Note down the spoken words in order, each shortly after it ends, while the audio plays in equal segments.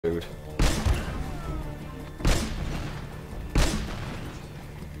Dude.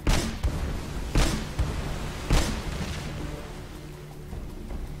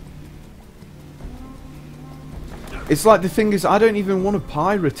 It's like, the thing is, I don't even want to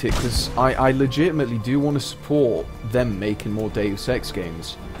pirate it, because I legitimately do want to support them making more Deus Ex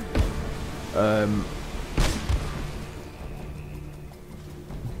games.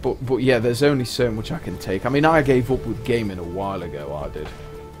 But yeah, there's only so much I can take. I mean, I gave up with gaming a while ago, I did.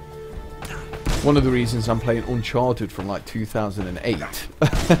 One of the reasons I'm playing Uncharted from like 2008.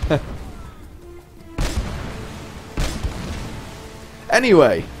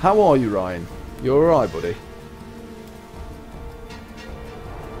 Anyway, how are you, Ryan? You alright, buddy?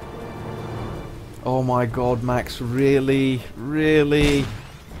 Oh my god, Max, really? Really?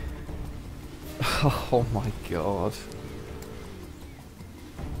 Oh my god.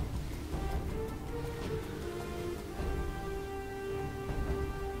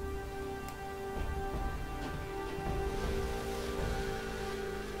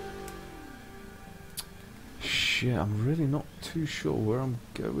 Shit, I'm really not too sure where I'm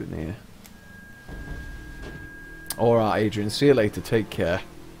going here. Alright, Adrian, see you later, take care.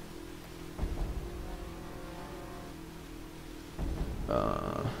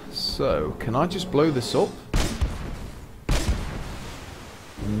 So, can I just blow this up?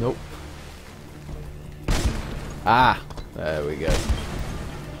 Nope. Ah, there we go.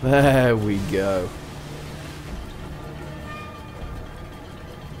 There we go.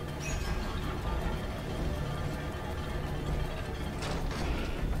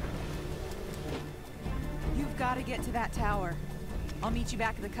 You've got to get to that tower. I'll meet you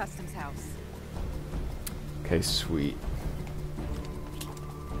back at the customs house. Okay, sweet.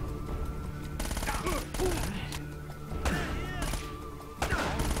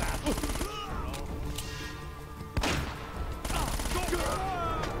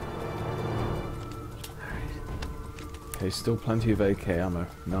 Okay, still plenty of AK ammo.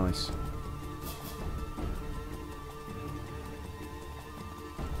 Nice.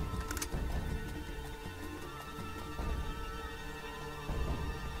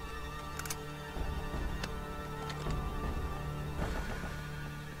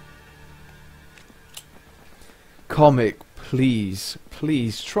 Comic, please,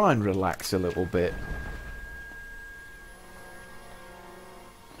 please try and relax a little bit.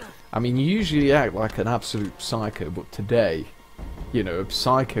 I mean, you usually act like an absolute psycho, but today, you know, a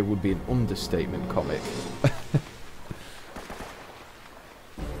psycho would be an understatement, Comic.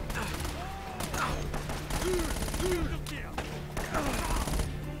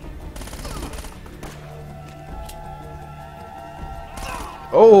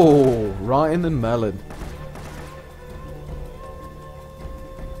 Oh, right in the melon.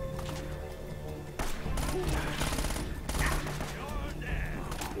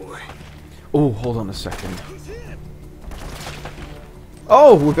 Oh, hold on a second.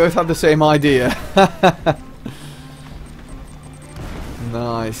 Oh, we both had the same idea.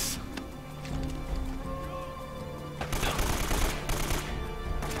 Nice.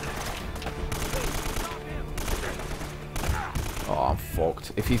 Oh, I'm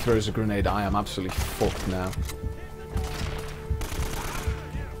fucked. If he throws a grenade, I am absolutely fucked now.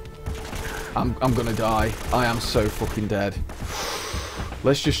 I'm gonna die. I am so fucking dead.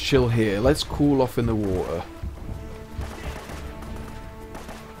 Let's just chill here. Let's cool off in the water.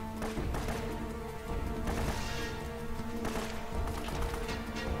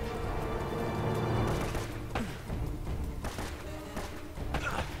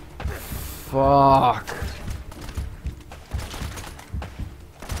 Fuck.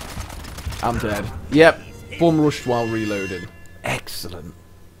 I'm dead. Yep. Bum rushed while reloading. Excellent.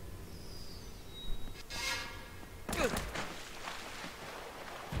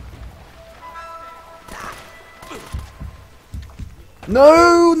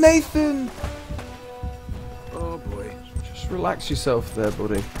 No, Nathan! Oh boy. Just relax yourself there,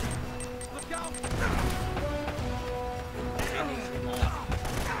 buddy.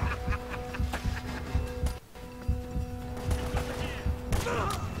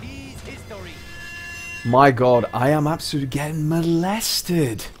 My god, I am absolutely getting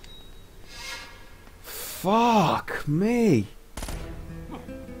molested. Fuck me.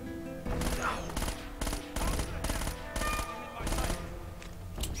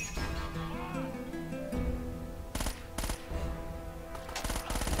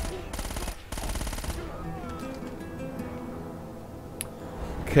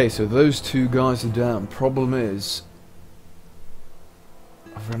 Okay, so those two guys are down. Problem is,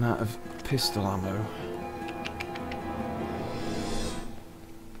 I've run out of pistol ammo.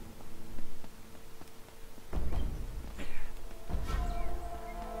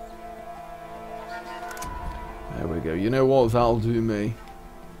 There we go. You know what? That'll do me.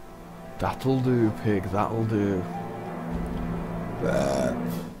 That'll do, pig. That'll do.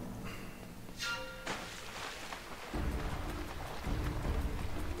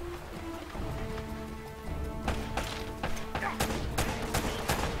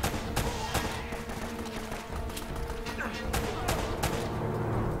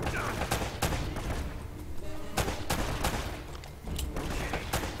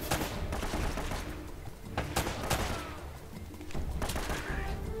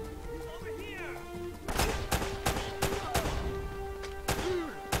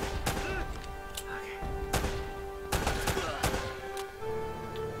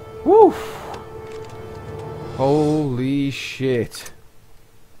 Woo! Holy shit.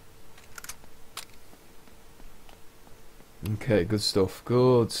 Okay, good stuff.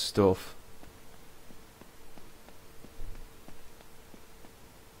 Good stuff.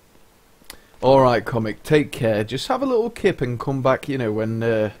 Alright, comic, take care. Just have a little kip and come back, you know,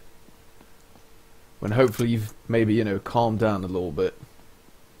 when hopefully you've maybe, you know, calmed down a little bit.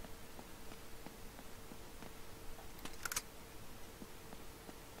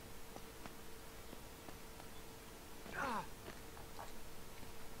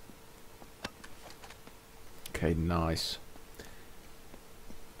 Okay, nice.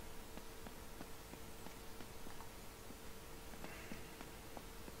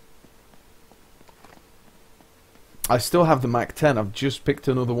 I still have the Mac 10. I've just picked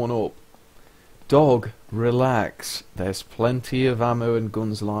another one up. Dog, relax. There's plenty of ammo and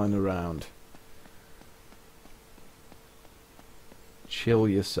guns lying around. Chill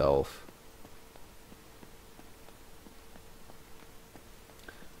yourself.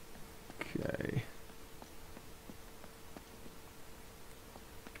 Okay.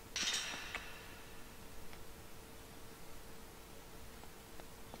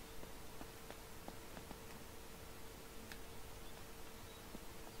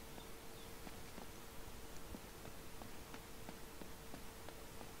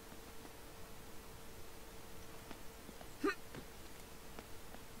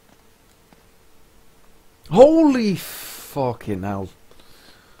 Holy fucking hell.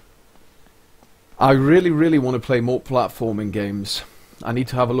 I really want to play more platforming games. I need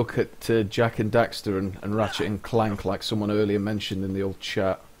to have a look at Jak and Daxter and Ratchet and Clank like someone earlier mentioned in the old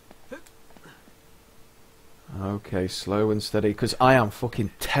chat. Okay, slow and steady, because I am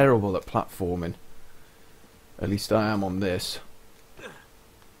fucking terrible at platforming. At least I am on this.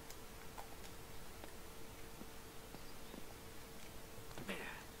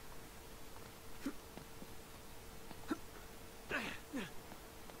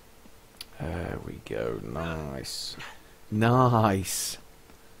 There we go, nice. Nice.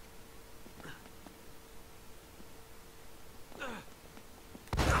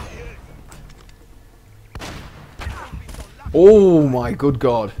 Oh my good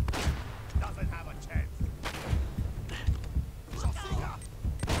god.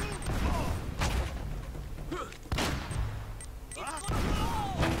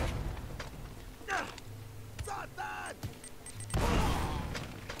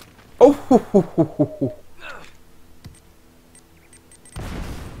 Oh, ho, ho, ho, ho, ho.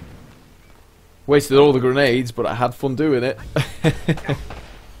 Wasted all the grenades, but I had fun doing it.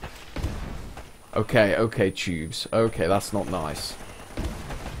 Okay, okay, tubes. Okay, that's not nice.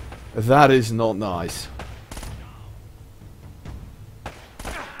 That is not nice.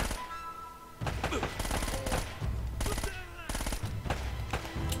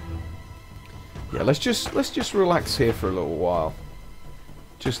 Yeah, let's just relax here for a little while.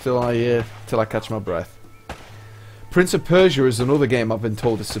 Just till I catch my breath. Prince of Persia is another game I've been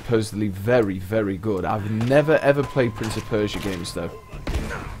told is supposedly very, very good. I've never ever played Prince of Persia games though.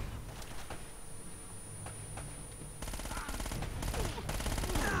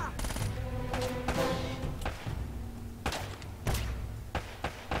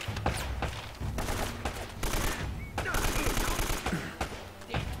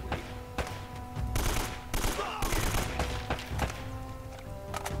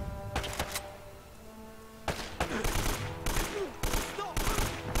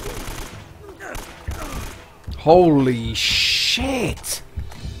 Holy shit!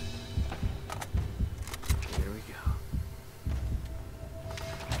 Here we go.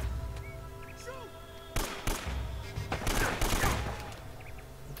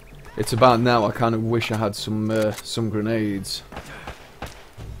 It's about now. I kind of wish I had some grenades.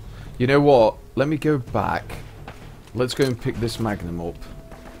 You know what? Let me go back. Let's go and pick this Magnum up.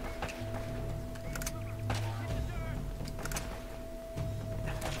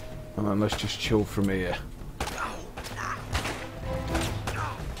 And then let's just chill from here.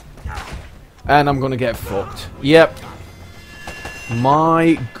 And I'm gonna get fucked. Yep.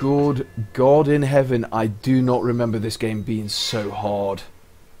 My good God in heaven, I do not remember this game being so hard.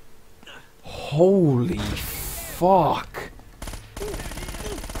 Holy fuck.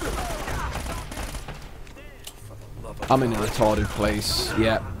 I'm in a retarded place.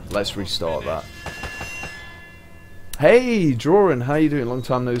 Yeah, let's restart that. Hey, Drawing, how you doing? Long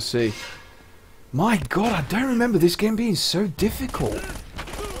time no see. My God, I don't remember this game being so difficult.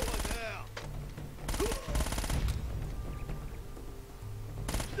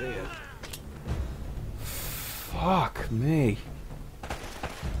 Fuck me.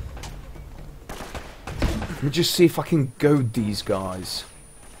 Let me just see if I can goad these guys.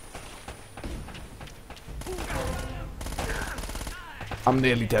 I'm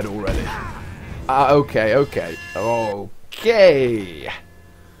nearly dead already. Okay. Okay.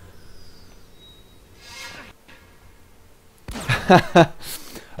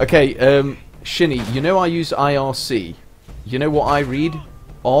 Okay, Shinny, you know I use IRC. You know what I read?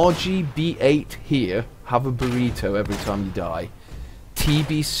 RGB8 here, have a burrito every time you die.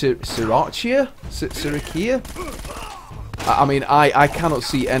 TB Sriracha? I mean, I cannot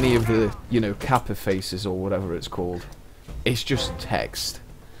see any of the, you know, Kappa faces or whatever it's called. It's just text.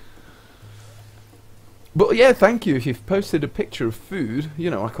 But yeah, thank you. If you've posted a picture of food,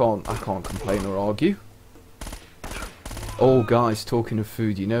 you know, I can't complain or argue. Oh, guys, talking of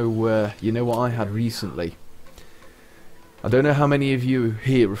food, you know what I had recently? I don't know how many of you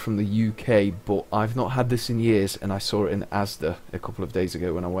here are from the UK, but I've not had this in years, and I saw it in Asda a couple of days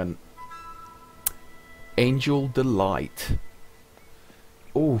ago when I went. Angel Delight.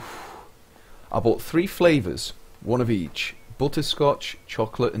 Oh, I bought 3 flavours, one of each: butterscotch,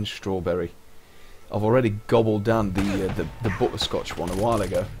 chocolate, and strawberry. I've already gobbled down the butterscotch one a while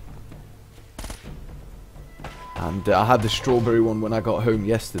ago, and I had the strawberry one when I got home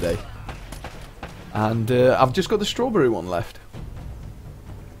yesterday. And I've just got the strawberry one left.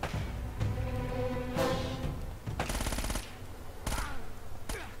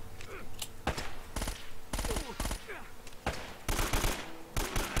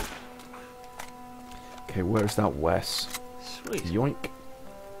 Okay, where's that Wes? Sweet. Yoink.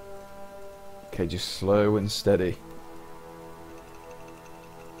 Okay, just slow and steady.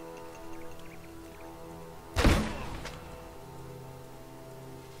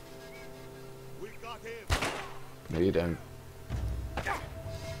 No, you don't.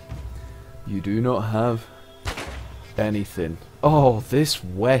 You do not have anything. Oh, this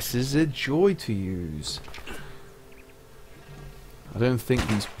Wes is a joy to use. I don't think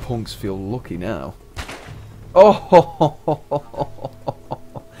these punks feel lucky now. Oh,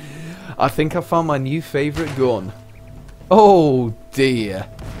 I think I found my new favourite gun. Oh dear.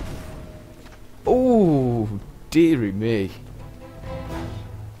 Oh, dearie me.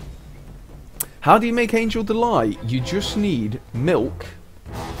 How do you make Angel Delight? You just need milk,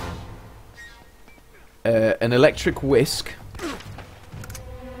 an electric whisk,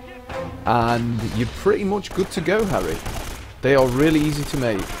 and you're pretty much good to go, Harry. They are really easy to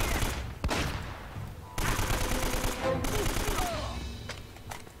make.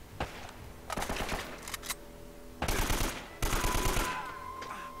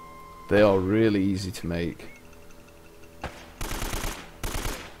 They are really easy to make.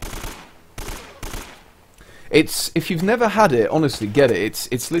 It's, if you've never had it, honestly, get it.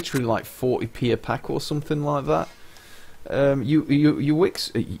 It's literally like 40p a pack or something like that. You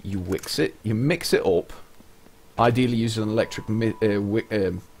mix it up. Ideally, use an electric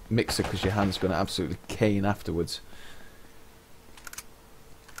mixer because your hand's going to absolutely cane afterwards.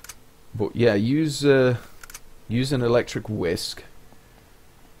 But yeah, use an electric whisk,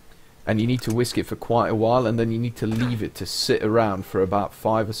 and you need to whisk it for quite a while, and then you need to leave it to sit around for about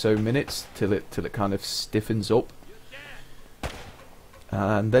 5 or so minutes till it kind of stiffens up,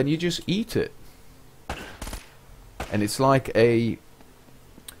 and then you just eat it. And it's like a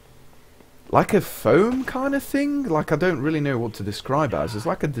foam kind of thing. Like, I don't really know what to describe it as. It's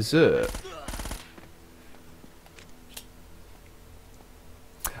like a dessert.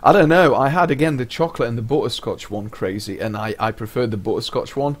 I don't know. I had again the chocolate and the butterscotch one crazy, and I preferred the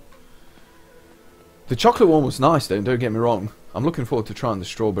butterscotch one. The chocolate one was nice though, don't get me wrong. I'm looking forward to trying the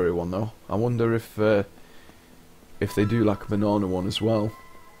strawberry one though. I wonder if they do like a banana one as well.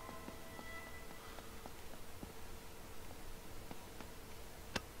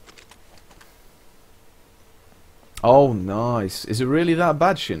 Oh, nice. Is it really that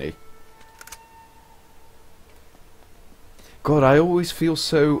bad, Shinny? God, I always feel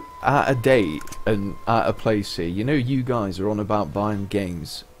so out of date and out of place here. You know, you guys are on about buying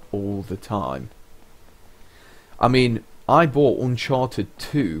games all the time. I mean, I bought Uncharted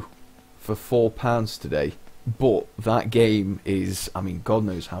 2 for £4 today. But that game is, I mean, God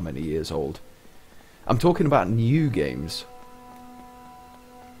knows how many years old. I'm talking about new games.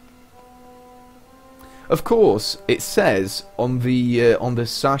 Of course, it says on the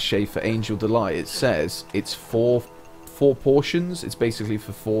sachet for Angel Delight, it says it's four portions. It's basically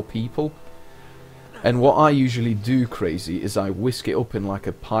for 4 people. And what I usually do, crazy, is I whisk it up in like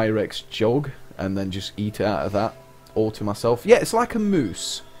a Pyrex jug and then just eat it out of that all to myself. Yeah, it's like a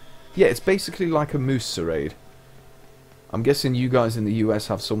mousse. Yeah, it's basically like a mousse serrade. I'm guessing you guys in the US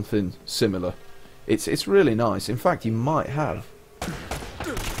have something similar. It's really nice. In fact, you might have.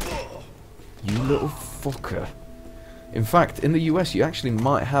 You little fucker. In fact, in the US, you actually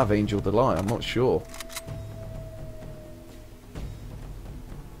might have Angel Delight. I'm not sure.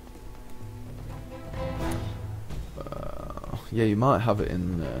 Yeah, you might have it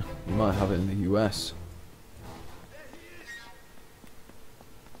in. You might have it in the US.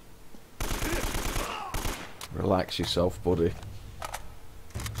 Relax yourself, buddy.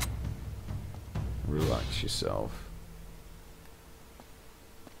 Relax yourself.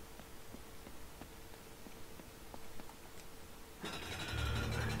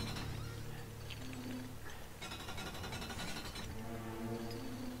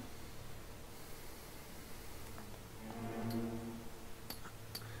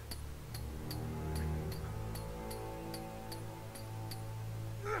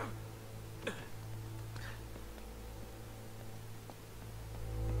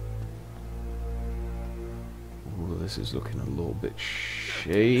 This is looking a little bit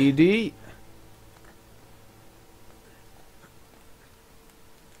shady.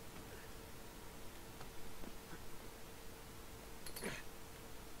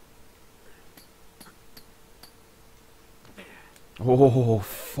 Oh,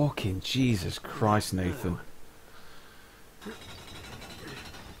 fucking Jesus Christ, Nathan.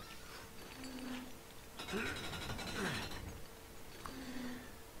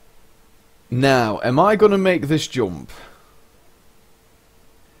 Now, am I going to make this jump?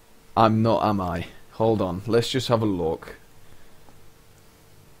 I'm not, am I? Hold on, let's just have a look.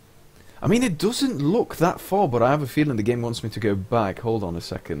 I mean, it doesn't look that far, but I have a feeling the game wants me to go back. Hold on a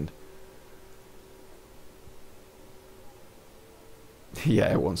second.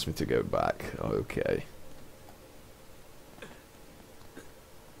 Yeah, it wants me to go back. Okay.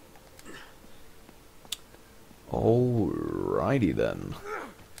 Alrighty then.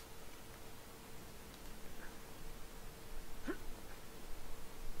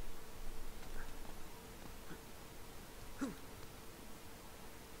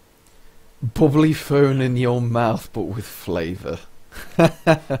 Bubbly phone in your mouth, but with flavour.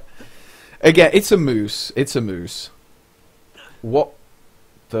 Again, it's a mousse. It's a mousse. What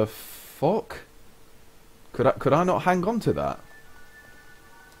the fuck? Could I not hang on to that?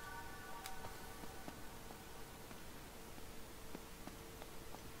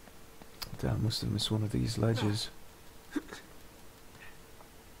 Damn, I must have missed one of these ledges.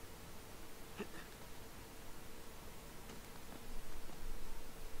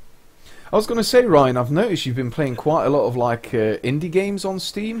 I was going to say, Ryan, I've noticed you've been playing quite a lot of like indie games on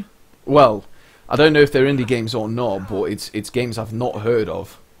Steam. Well, I don't know if they're indie games or not, but it's games I've not heard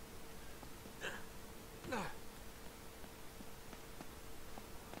of.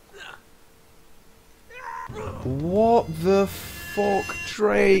 What the fuck,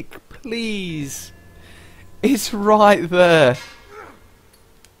 Drake? Please. It's right there.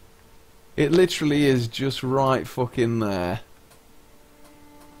 It literally is just right fucking there.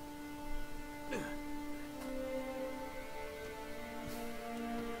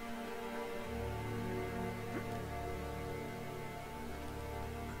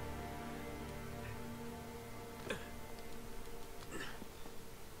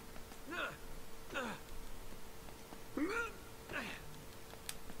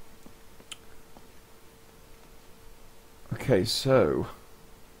 Okay, so...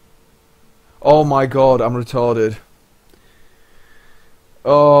 Oh my god, I'm retarded.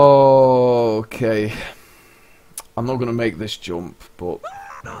 Oh, okay. I'm not gonna make this jump, but...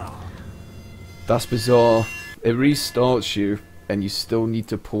 That's bizarre. It restarts you, and you still need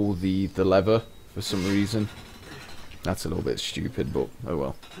to pull the lever for some reason. That's a little bit stupid, but oh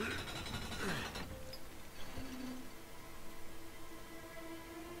well.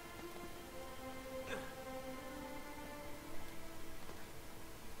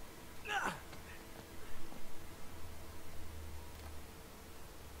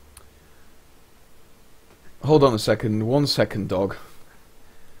 Hold on a second. 1 second, dog.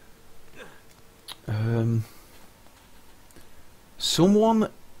 Someone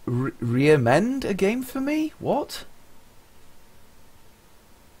re-amend a game for me? What?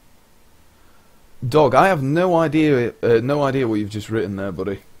 Dog, I have no idea what you've just written there,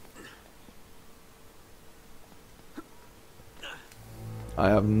 buddy. I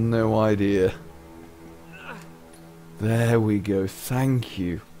have no idea. There we go. Thank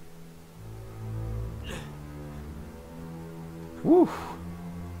you. Woo.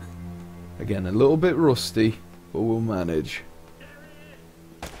 Again, a little bit rusty, but we'll manage.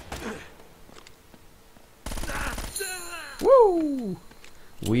 Woo!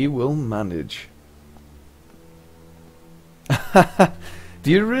 We will manage. Do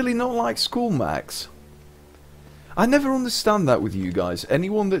you really not like school, Max? I never understand that with you guys.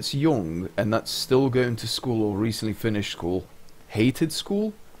 Anyone that's young and that's still going to school or recently finished school, hated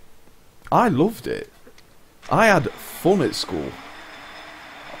school? I loved it. I had fun at school.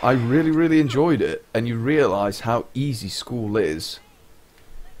 I really, really enjoyed it. And you realise how easy school is.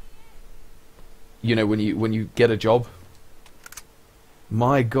 You know, when you get a job.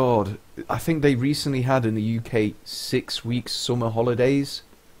 My God, I think they recently had in the UK 6 weeks summer holidays.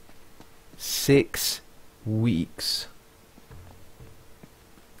 6 weeks.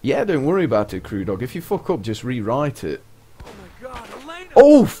 Yeah, don't worry about it, Crew Dog. If you fuck up, just rewrite it. Oh my God, Elena!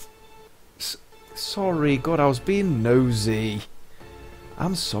 Oh! Sorry, God, I was being nosy.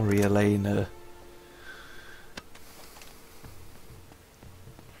 I'm sorry, Elena.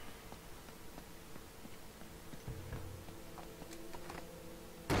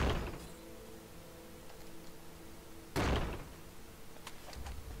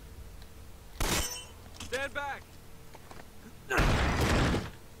 Stand back!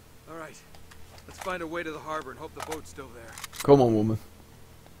 Alright, let's find a way to the harbor and hope the boat's still there. Come on, woman.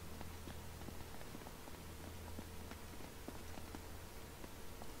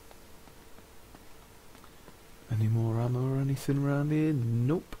 Any more ammo or anything around here?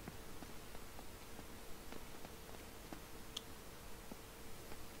 Nope.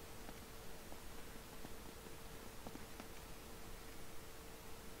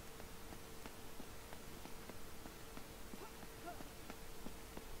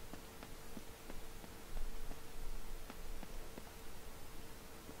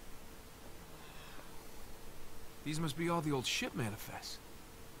 These must be all the old ship manifests.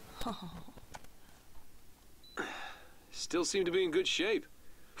 Still seem to be in good shape.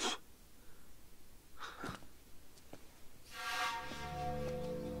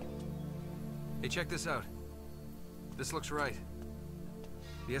 Hey, check this out. This looks right.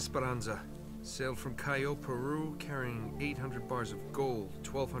 The Esperanza sailed from Callao, Peru, carrying 800 bars of gold,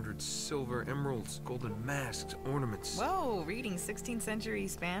 1,200 silver emeralds, golden masks, ornaments. Whoa, reading 16th century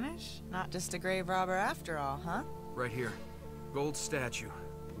Spanish? Not just a grave robber after all, huh? Right here. Gold statue.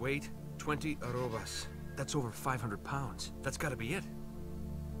 Weight, 20 arrobas. That's over 500 pounds. That's gotta be it.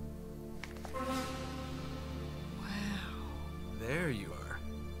 Wow. There you are.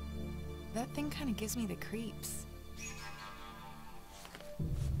 That thing kind of gives me the creeps.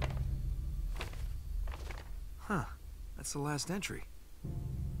 Huh. That's the last entry.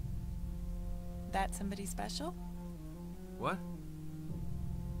 That somebody special? What?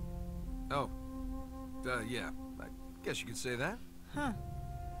 Oh. Yeah. I guess you could say that. Huh.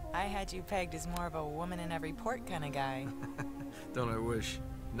 I had you pegged as more of a woman in every port kind of guy. Don't I wish?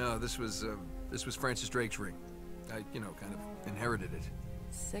 No, this was Francis Drake's ring. I, kind of inherited it.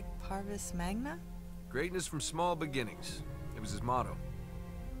 Sic parvis magna? Greatness from small beginnings. It was his motto.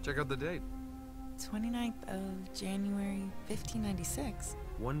 Check out the date. 29th of January, 1596.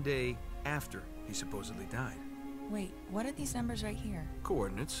 One day after he supposedly died. Wait, what are these numbers right here?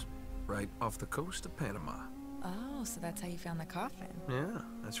 Coordinates. Right off the coast of Panama. Oh, so that's how you found the coffin. Yeah,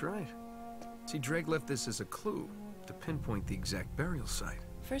 that's right. See, Drake left this as a clue to pinpoint the exact burial site.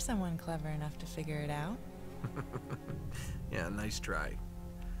 For someone clever enough to figure it out. Yeah, nice try.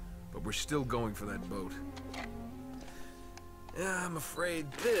 But we're still going for that boat. Yeah, I'm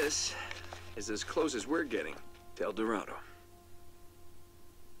afraid this is as close as we're getting to El Dorado.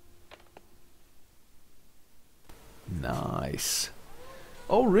 Nice.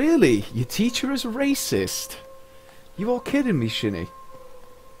 Oh, really? Your teacher is a racist? You are kidding me, Shinny.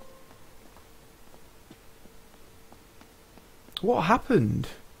 What happened?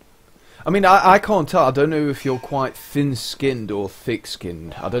 I mean, I can't tell. I don't know if you're quite thin-skinned or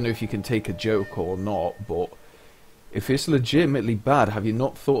thick-skinned. I don't know if you can take a joke or not, but if it's legitimately bad, have you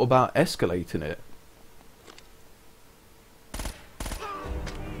not thought about escalating it?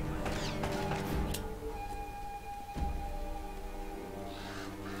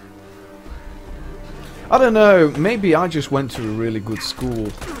 I don't know, maybe I just went to a really good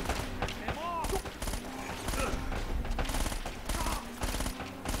school.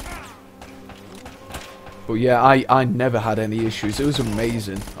 But yeah, I never had any issues. It was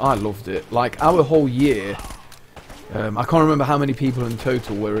amazing. I loved it. Like, our whole year, I can't remember how many people in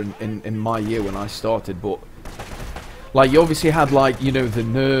total were in my year when I started, but like, you obviously had, like, you know, the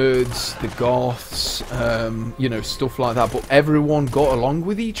nerds, the goths, you know, stuff like that, but everyone got along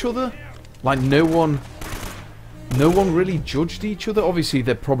with each other. Like, no one really judged each other. Obviously,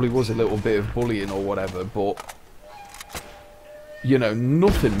 there probably was a little bit of bullying or whatever, but, you know,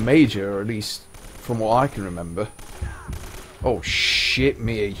 nothing major, or at least from what I can remember. Oh, shit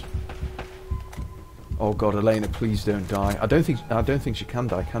me. Oh, God, Elena, please don't die. I don't think she can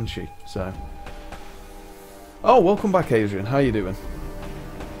die, can she? So... Oh, welcome back, Adrian. How you doing?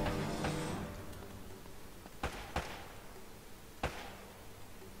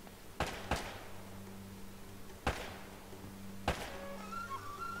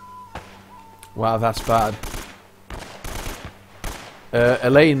 Wow, that's bad.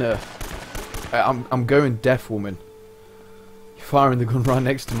 Elena, I'm going deaf, woman. You're firing the gun right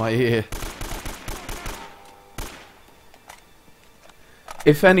next to my ear.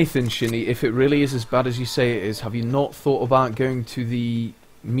 If anything, Shinny, if it really is as bad as you say it is, have you not thought about going to the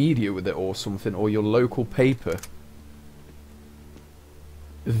media with it or something, or your local paper?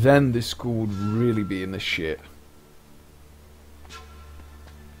 Then this school would really be in the shit.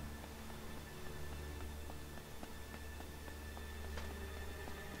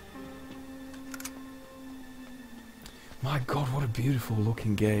 My God, what a beautiful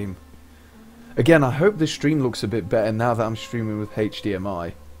looking game. Again, I hope the stream looks a bit better now that I'm streaming with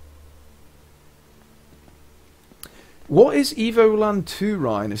HDMI. What is Evoland 2,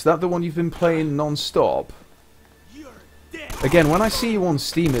 Ryan? Is that the one you've been playing non-stop? Again, when I see you on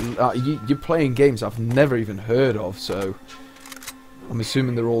Steam, you're playing games I've never even heard of, so I'm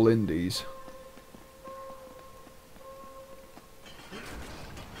assuming they're all indies.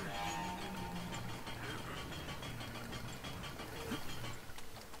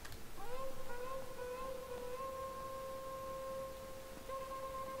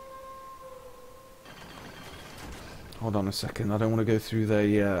 Hold on a second, I don't want to go through there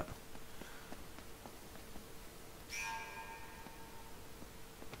yet.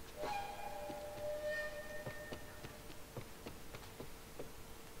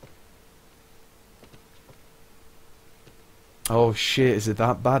 Oh shit, is it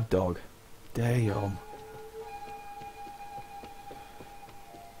that bad, dog? Damn.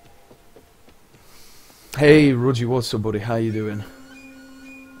 Hey, Rudgy, what's up, buddy? How you doing?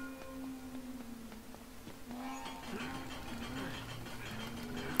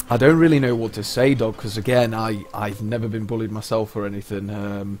 I don't really know what to say, dog, because again, I've never been bullied myself or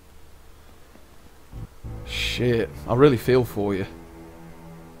anything. Shit, I really feel for you.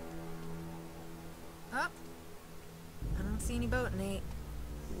 Oh, I don't see any boat, Nate.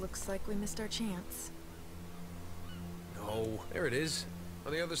 Looks like we missed our chance. No, there it is.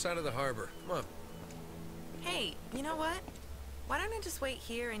 On the other side of the harbor. Come on. Hey, you know what? Why don't I just wait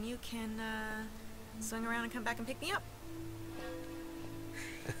here and you can, swing around and come back and pick me up?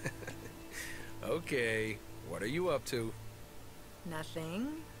 Okay, what are you up to? Nothing.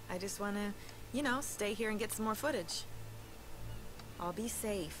 I just want to, you know, stay here and get some more footage. I'll be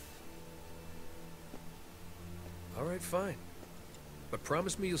safe. All right, fine. But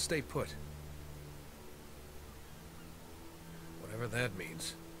promise me you'll stay put. Whatever that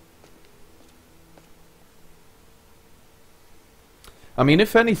means. I mean,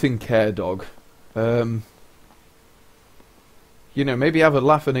 if anything, Care Dog, you know, maybe have a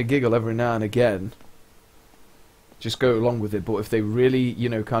laugh and a giggle every now and again. Just go along with it, but if they really, you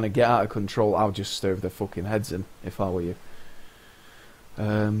know, kind of get out of control, I'll just stove their fucking heads in, if I were you.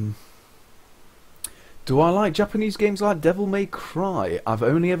 Do I like Japanese games like Devil May Cry? I've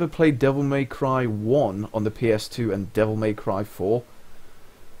only ever played Devil May Cry 1 on the PS2 and Devil May Cry 4.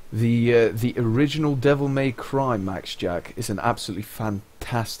 The original Devil May Cry, Max Jack, is an absolutely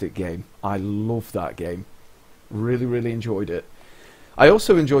fantastic game. I love that game. Really, really enjoyed it. I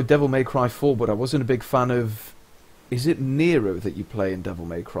also enjoyed Devil May Cry 4, but I wasn't a big fan of... Is it Nero that you play in Devil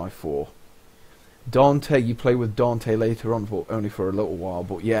May Cry 4? Dante, you play with Dante later on, but only for a little while.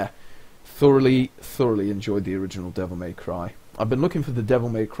 But yeah, thoroughly enjoyed the original Devil May Cry. I've been looking for the Devil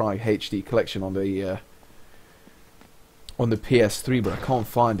May Cry HD collection on the PS3, but I can't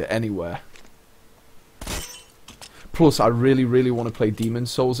find it anywhere. Plus, I really want to play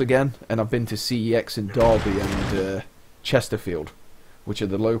Demon's Souls again, and I've been to CEX in Derby and Chesterfield, which are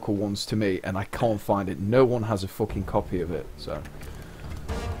the local ones to me, and I can't find it. No one has a fucking copy of it, so...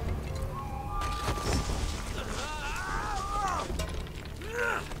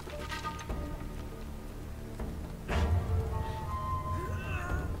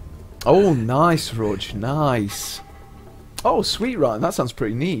 Oh, nice, Rudge. Nice. Oh, sweet, Ryan. That sounds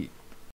pretty neat.